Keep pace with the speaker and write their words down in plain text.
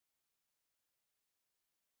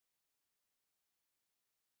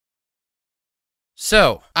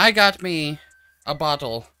So, I got me a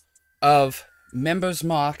bottle of Members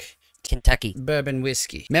Mark Kentucky bourbon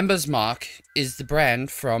whiskey. Members Mark is the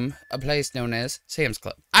brand from a place known as Sam's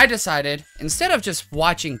Club. I decided, instead of just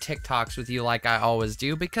watching TikToks with you like I always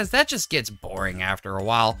do, because that just gets boring after a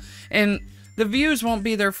while, and the views won't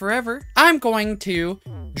be there forever, I'm going to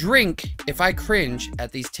drink if I cringe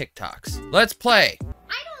at these TikToks. Let's play.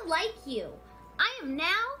 I don't like you. I am now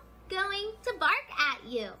going to bark at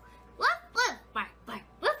you. Woof, woof, bark, bark,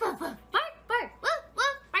 woof, woof, woof, bark, bark, woof,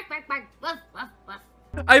 woof, bark, bark, bark, woof, woof, woof.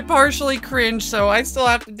 I partially cringe, so I still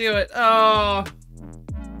have to do it. Oh.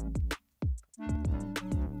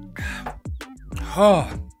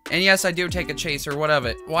 Oh. And yes, I do take a chaser. What of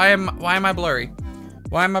it? Why am I blurry?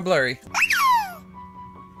 Why am I blurry?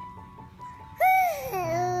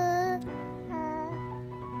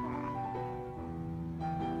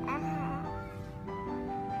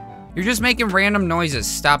 You're just making random noises.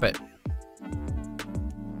 Stop it.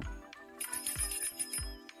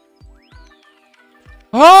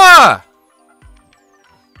 Ah!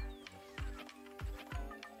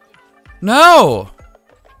 No!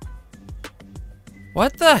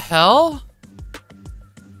 What the hell?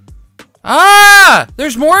 Ah!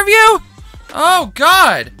 There's more of you? Oh,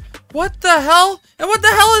 God! What the hell? And what the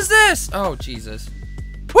hell is this? Oh, Jesus.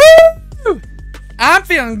 Woo! I'm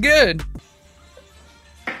feeling good.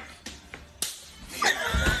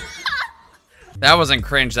 That wasn't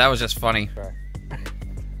cringe, that was just funny.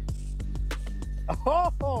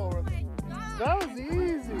 Oh, that was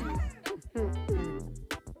easy.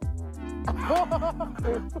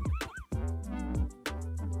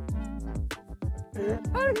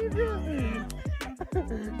 How do you do it?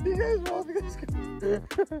 You guys want this?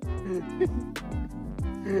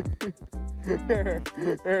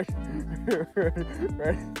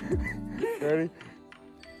 Ready?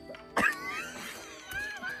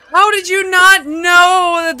 How did you not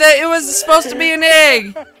know that it was supposed to be an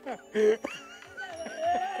egg?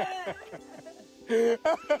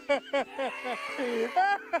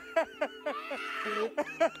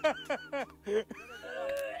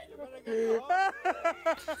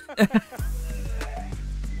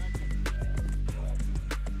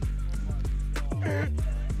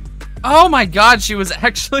 Oh my God, she was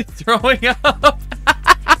actually throwing up.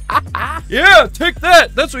 Yeah, take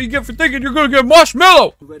that. That's what you get for thinking you're gonna get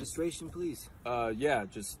marshmallow. Registration, please. Yeah,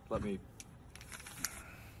 just let me.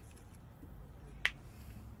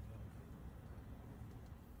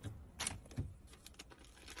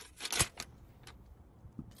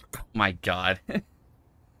 Oh my God.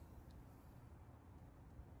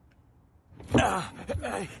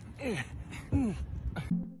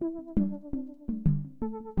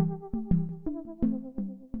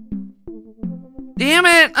 Damn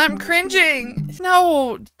it, I'm cringing.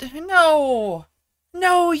 No, no,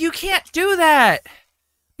 no, you can't do that.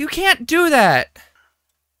 You can't do that.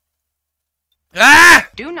 Ah!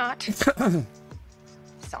 Do not sell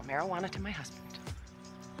marijuana to my husband.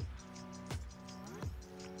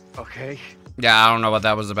 Okay. Yeah, I don't know what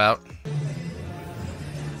that was about.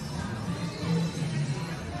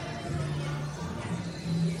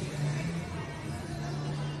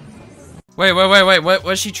 Wait, what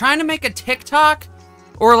was she trying to make a TikTok?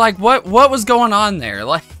 Or like what was going on there?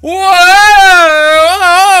 Like, whoa!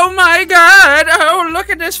 Oh my God! Oh,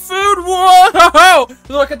 look at this food! Whoa!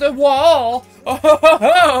 Look at the wall!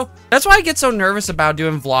 Oh! That's why I get so nervous about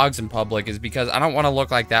doing vlogs in public, is because I don't want to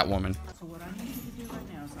look like that woman. So what I need you to do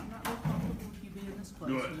right now is I'm not real comfortable with you being in this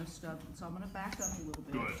place and this stuff, so I'm gonna back up a little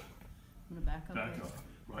bit. Good. I'm gonna back up. Back up.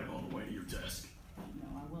 Right all the way to your desk. No,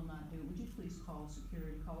 I will not do it. Would you please call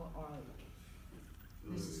security? Call or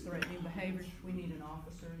this is threatening behavior. We need an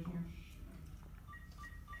officer in here.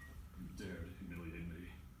 You dared humiliate me.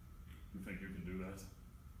 You think you can do that?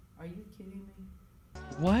 Are you kidding me?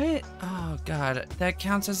 What? Oh God, that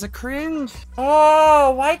counts as a cringe.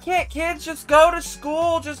 Oh, why can't kids just go to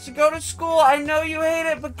school? Just to go to school. I know you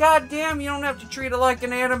hate it, but goddamn, you don't have to treat it like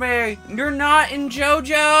an anime. You're not in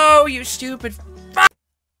JoJo, you stupid fuck.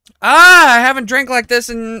 Ah, I haven't drank like this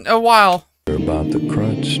in a while. About the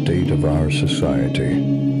current state of our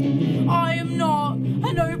society. I am not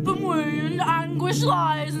an open wound. Anguish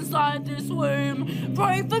lies inside this womb.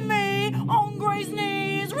 Pray for me on Gray's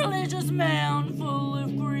knees, religious man full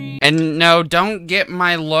of greed. And no, don't get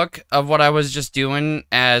my look of what I was just doing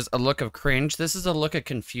as a look of cringe. This is a look of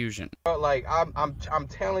confusion. Like, I'm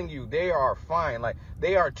telling you, they are fine. Like,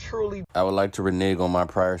 they are truly... I would like to renege on my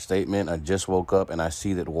prior statement. I just woke up and I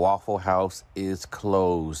see that Waffle House is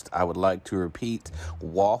closed. I would like to repeat,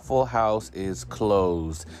 Waffle House is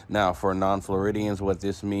closed. Now, for non-Floridians, what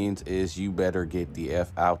this means is you better get the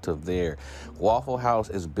F out of there. Waffle House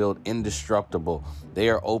is built indestructible. They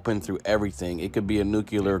are open through everything. It could be a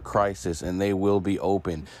nuclear crisis and they will be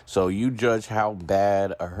open. So you judge how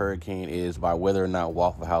bad a hurricane is by whether or not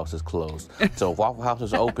Waffle House is closed. So if Waffle House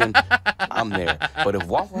is open, I'm there. But if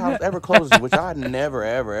Waffle House ever closes, which I never,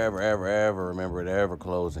 ever remember it ever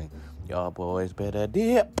closing, y'all boys better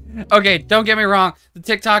dip. Okay, don't get me wrong. The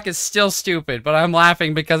TikTok is still stupid, but I'm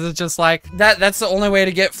laughing because it's just like, that's the only way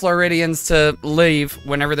to get Floridians to leave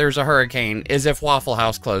whenever there's a hurricane is if Waffle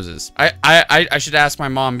House closes. I should ask my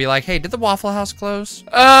mom, be like, hey, did the Waffle House close?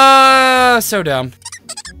 So dumb.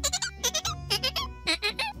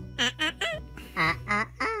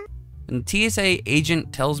 And TSA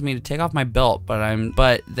agent tells me to take off my belt,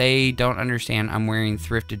 but they don't understand I'm wearing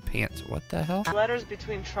thrifted pants. What the hell? Letters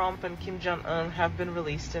between Trump and Kim Jong-un have been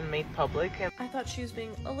released and made public. I thought she was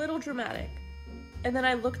being a little dramatic. And then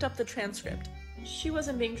I looked up the transcript. She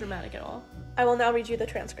wasn't being dramatic at all. I will now read you the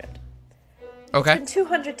transcript. Okay. It's been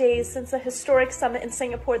 200 days since the historic summit in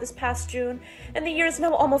Singapore this past June, and the year is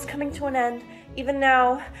now almost coming to an end. Even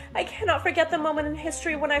now, I cannot forget the moment in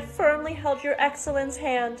history when I firmly held your Excellence's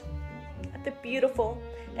hand. At the beautiful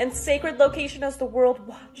and sacred location as the world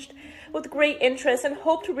watched with great interest and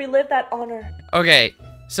hope to relive that honor. Okay,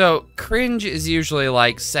 so cringe is usually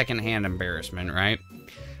like secondhand embarrassment, right?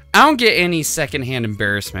 I don't get any secondhand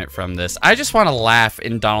embarrassment from this. I just want to laugh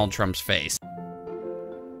in Donald Trump's face.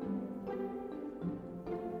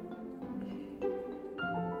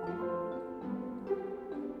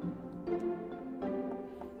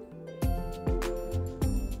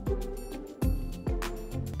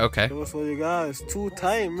 Okay. What's with you guys? Too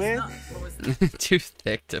tight, man. Too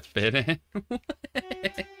thick to fit in.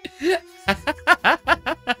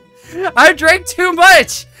 I drank too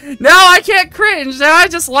much. Now I can't cringe. Now I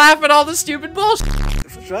just laugh at all the stupid bullshit.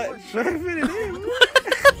 Try to fit it in.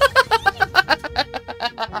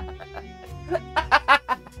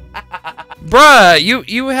 Bruh,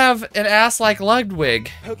 you have an ass like Ludwig.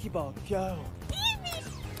 Pokeball, go.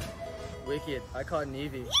 Wicked. I caught an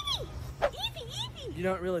Eevee. You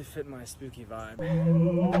don't really fit my spooky vibe.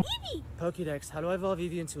 Eevee! Pokédex, how do I evolve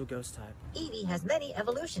Eevee into a ghost type? Eevee has many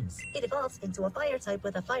evolutions. It evolves into a fire type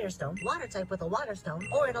with a firestone, water type with a water stone,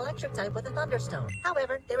 or an electric type with a thunderstone.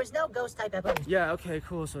 However, there is no ghost type evolution. Yeah, okay,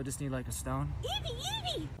 cool, so I just need like a stone?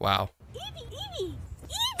 Eevee! Wow. Eevee!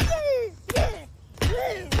 Eevee!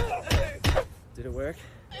 Did it work?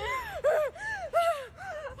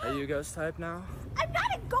 Are you a ghost type now? I'm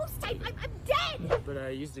not a ghost type, I'm dead! But I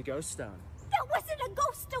used a ghost stone. That wasn't a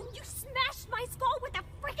ghost stone! You smashed my skull with a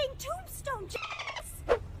freaking tombstone!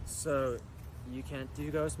 So, you can't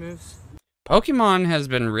do ghost moves? Pokemon has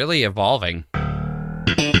been really evolving.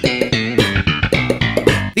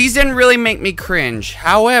 These didn't really make me cringe.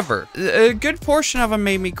 However, a good portion of them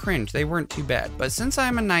made me cringe. They weren't too bad. But since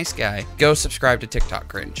I'm a nice guy, go subscribe to TikTok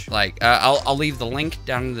Cringe. Like, I'll leave the link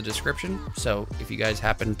down in the description. So if you guys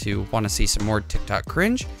happen to want to see some more TikTok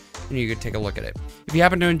Cringe, then you could take a look at it. If you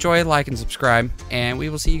happen to enjoy, like and subscribe. And we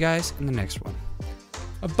will see you guys in the next one.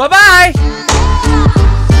 Bye-bye!